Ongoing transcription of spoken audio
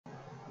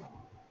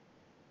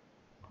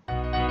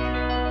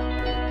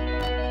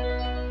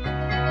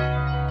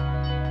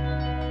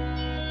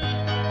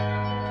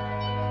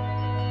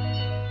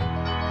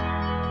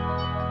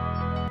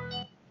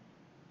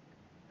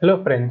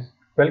Hello friends,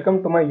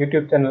 welcome to my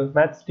YouTube channel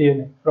Maths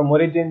DNA from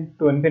origin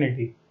to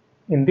infinity.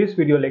 In this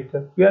video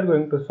lecture, we are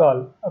going to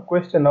solve a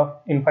question of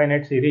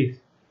infinite series.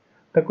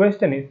 The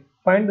question is,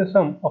 find the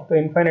sum of the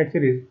infinite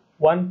series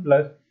 1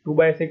 plus 2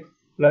 by 6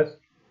 plus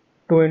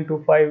 2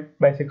 into 5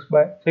 by 6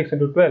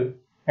 into 12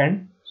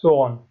 and so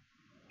on.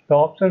 The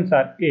options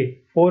are A.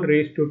 4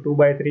 raised to 2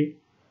 by 3,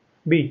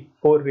 B.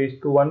 4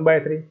 raised to 1 by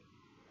 3,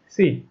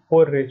 C.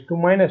 4 raised to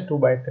minus 2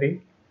 by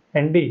 3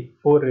 and D.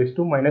 4 raised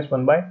to minus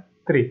 1 by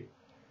 3.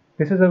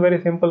 This is a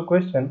very simple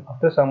question of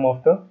the sum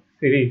of the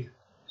series.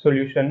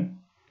 Solution: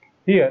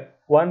 here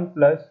 1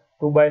 plus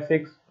 2 by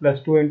 6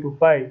 plus 2 into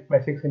 5 by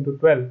 6 into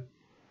 12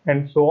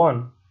 and so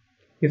on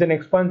is an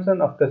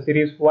expansion of the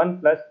series 1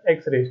 plus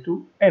x raised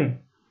to n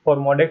for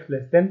mod x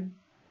less than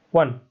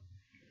 1.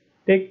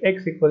 Take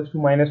x equals to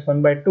minus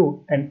 1 by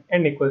 2 and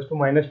n equals to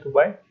minus 2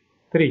 by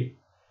 3.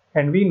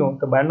 And we know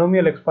the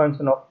binomial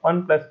expansion of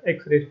 1 plus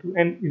x raised to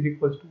n is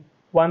equals to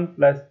 1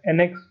 plus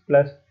nx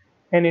plus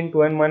n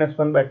into n minus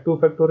 1 by 2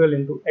 factorial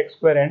into x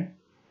square and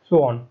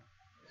so on.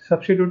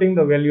 Substituting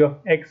the value of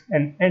x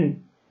and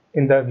n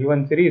in the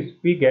given series,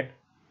 we get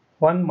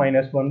 1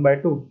 minus 1 by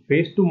 2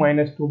 raised to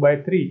minus 2 by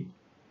 3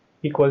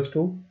 equals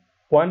to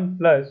 1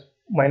 plus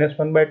minus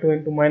 1 by 2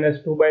 into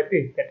minus 2 by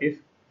 3, that is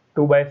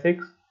 2 by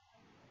 6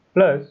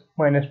 plus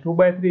minus 2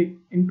 by 3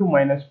 into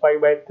minus 5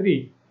 by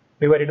 3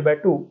 divided by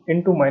 2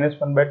 into minus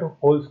 1 by 2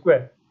 whole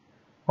square.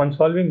 On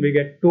solving, we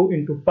get 2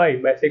 into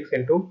 5 by 6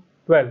 into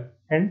 12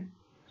 and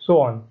so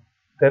on.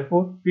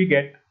 Therefore, we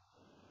get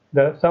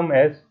the sum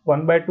as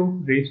 1 by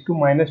 2 raised to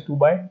minus 2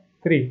 by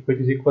 3, which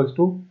is equals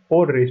to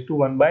 4 raised to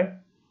 1 by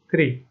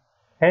 3.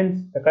 Hence,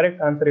 the correct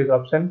answer is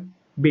option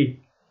B.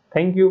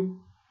 Thank you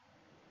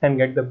and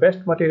get the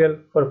best material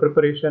for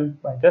preparation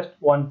by just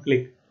one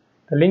click.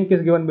 The link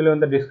is given below in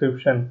the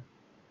description.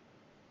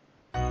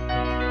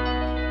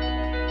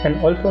 And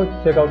also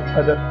check out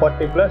other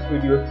 40+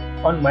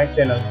 videos on my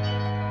channel.